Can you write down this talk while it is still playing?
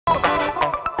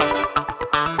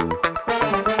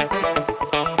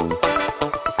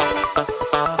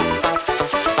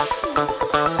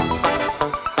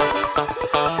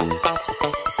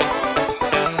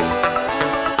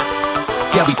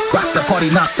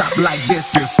not stop like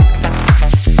this.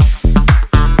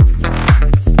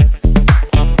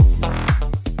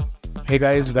 Hey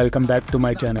guys, welcome back to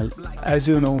my channel. As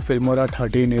you know, Filmora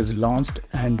 13 is launched,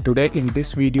 and today in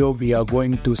this video we are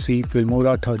going to see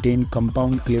Filmora 13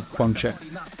 compound clip function.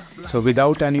 So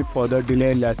without any further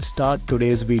delay, let's start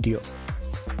today's video.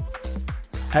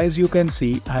 As you can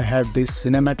see, I have this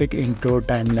cinematic intro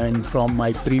timeline from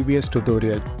my previous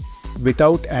tutorial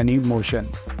without any motion.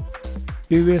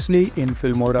 Previously in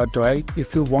Filmora 12,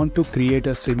 if you want to create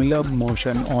a similar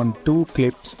motion on two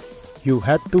clips, you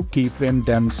have to keyframe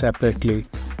them separately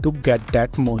to get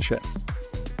that motion.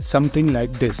 Something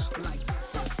like this.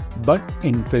 But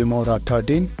in Filmora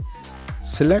 13,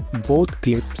 select both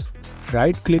clips,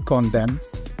 right click on them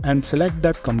and select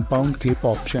the compound clip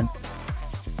option.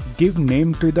 Give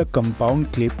name to the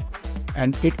compound clip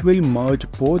and it will merge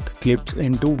both clips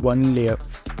into one layer.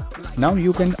 Now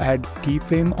you can add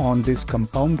keyframe on this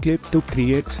compound clip to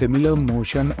create similar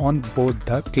motion on both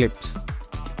the clips.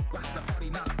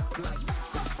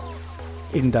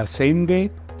 In the same way,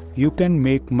 you can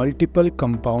make multiple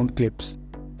compound clips.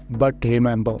 But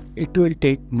remember, it will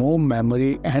take more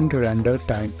memory and render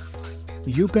time.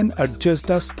 You can adjust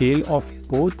the scale of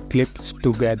both clips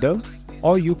together,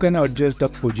 or you can adjust the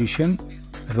position,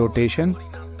 rotation,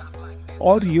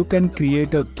 or you can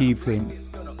create a keyframe.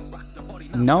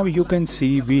 Now you can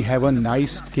see we have a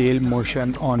nice scale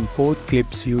motion on both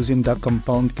clips using the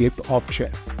compound clip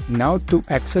option. Now to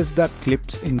access the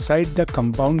clips inside the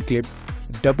compound clip,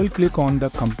 double click on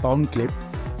the compound clip.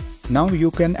 Now you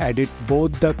can edit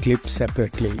both the clips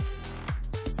separately.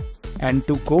 And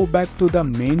to go back to the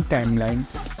main timeline,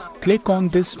 click on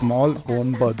this small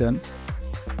home button,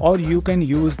 or you can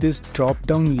use this drop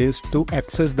down list to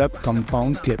access the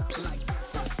compound clips.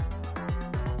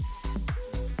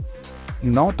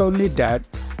 Not only that,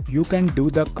 you can do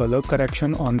the color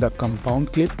correction on the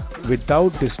compound clip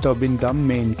without disturbing the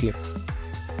main clip.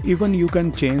 Even you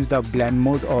can change the blend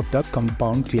mode of the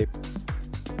compound clip.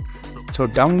 So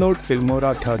download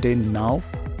Filmora 13 now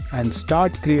and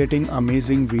start creating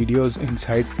amazing videos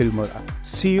inside Filmora.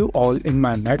 See you all in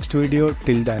my next video.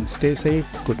 Till then, stay safe.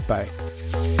 Goodbye.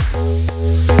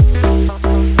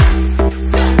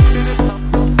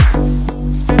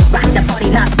 Rock the party,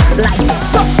 not stop like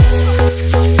this. Go.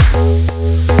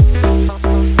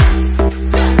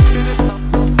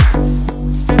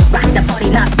 Rock the party,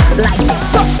 not stop like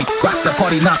this. Go. Rock the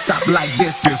party, not stop like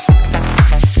this.